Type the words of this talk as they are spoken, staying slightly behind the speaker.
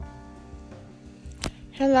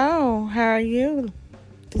Hello, how are you?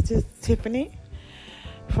 This is Tiffany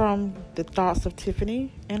from The Thoughts of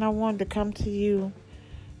Tiffany, and I wanted to come to you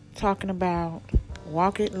talking about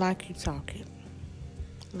walk it like you talk it.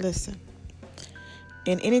 Listen,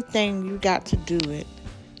 in anything you got to do it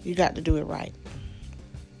right.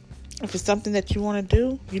 If it's something that you want to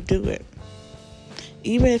do, you do it.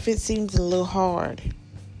 Even if it seems a little hard,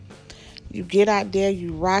 you get out there,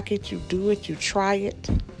 you rock it, you do it, you try it.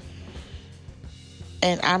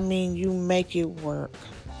 And I mean, you make it work.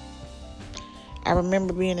 I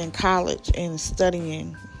remember being in college and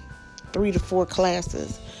studying 3 to 4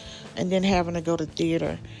 classes and then having to go to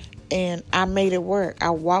theater. And I made it work. I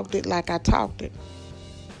walked it like I talked it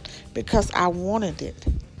because I wanted it.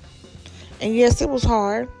 And yes, it was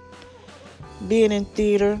hard being in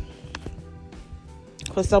theater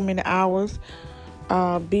for so many hours,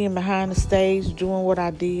 being behind the stage, doing what I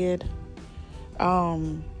did.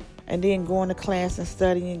 And then going to class and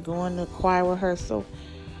studying, going to choir rehearsal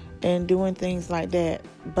and doing things like that.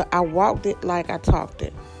 But I walked it like I talked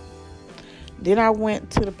it. Then I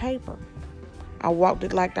went to the paper. I walked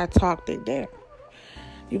it like I talked it there.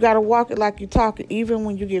 You got to walk it like you talk it. Even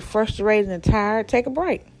when you get frustrated and tired, take a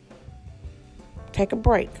break. Take a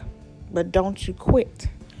break. But don't you quit.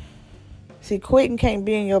 See, quitting can't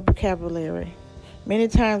be in your vocabulary. Many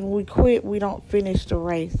times when we quit, we don't finish the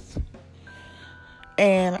race.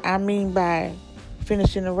 And I mean by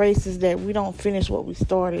finishing the race is that we don't finish what we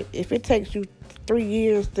started. If it takes you 3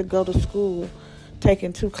 years to go to school,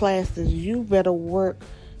 taking 2 classes, you better work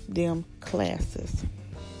them classes.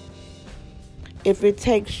 If it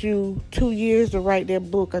takes you 2 years to write that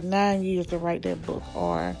book or 9 years to write that book,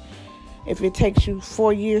 or if it takes you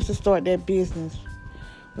 4 years to start that business,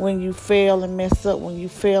 when you fail and mess up, when you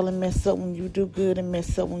fail and mess up, when you do good and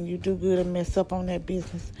mess up, when you do good and mess up on that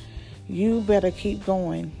business, you better keep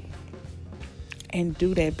going and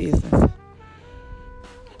do that business.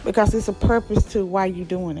 Because it's a purpose to why you're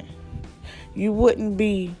doing it. You wouldn't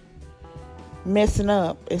be messing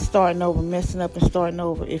up and starting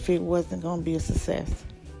over, if it wasn't going to be a success.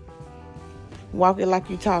 Walk it like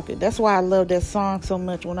you talk it. That's why I love that song so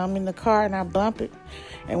much. When I'm in the car and I bump it,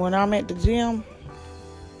 and when I'm at the gym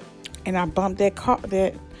and I bump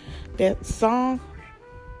that song,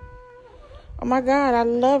 oh my God, I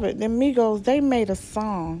love it. The Migos, they made a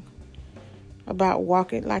song about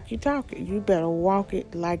walk it like you talk it. You better walk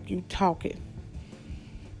it like you talk it.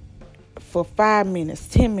 For 5 minutes,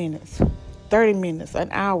 10 minutes, 30 minutes, an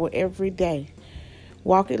hour every day.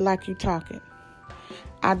 Walk it like you talk it.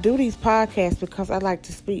 I do these podcasts because I like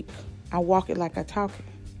to speak. I walk it like I talk it.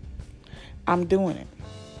 I'm doing it.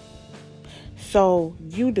 So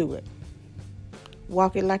you do it.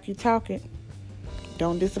 Walk it like you talk it.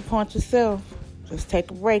 Don't disappoint yourself. Just take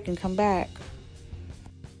a break and come back.